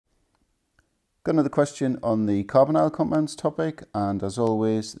Got another question on the carbonyl compounds topic, and as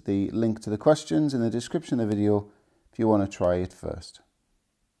always the link to the questions in the description of the video if you want to try it first.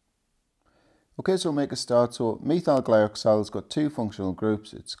 Okay, so we'll make a start. So methyl glyoxyle's got two functional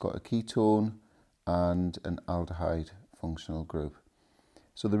groups. It's got a ketone and an aldehyde functional group.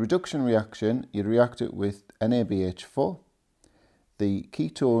 So the reduction reaction, you'd react it with NABH4. The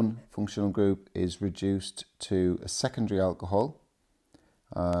ketone functional group is reduced to a secondary alcohol,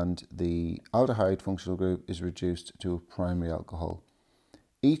 and the aldehyde functional group is reduced to a primary alcohol.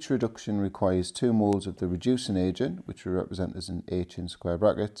 Each reduction requires 2 moles of the reducing agent, which we represent as an H in square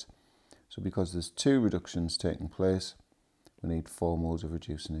brackets. So because there's 2 reductions taking place, we need 4 moles of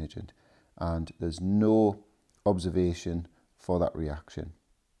reducing agent, and there's no observation for that reaction.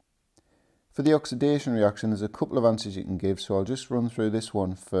 For the oxidation reaction, there's a couple of answers you can give, so I'll just run through this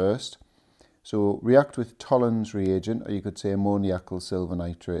one first. So react with Tollen's reagent, or you could say ammoniacal silver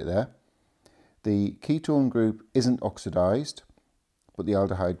nitrate there. The ketone group isn't oxidized, but the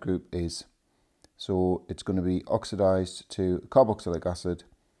aldehyde group is. So it's going to be oxidized to carboxylic acid,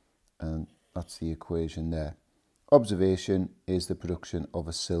 and that's the equation there. Observation is the production of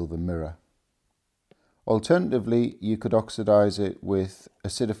a silver mirror. Alternatively, you could oxidize it with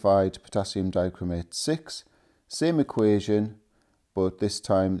acidified potassium dichromate 6, same equation, but this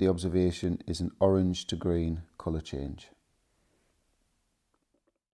time the observation is an orange to green colour change.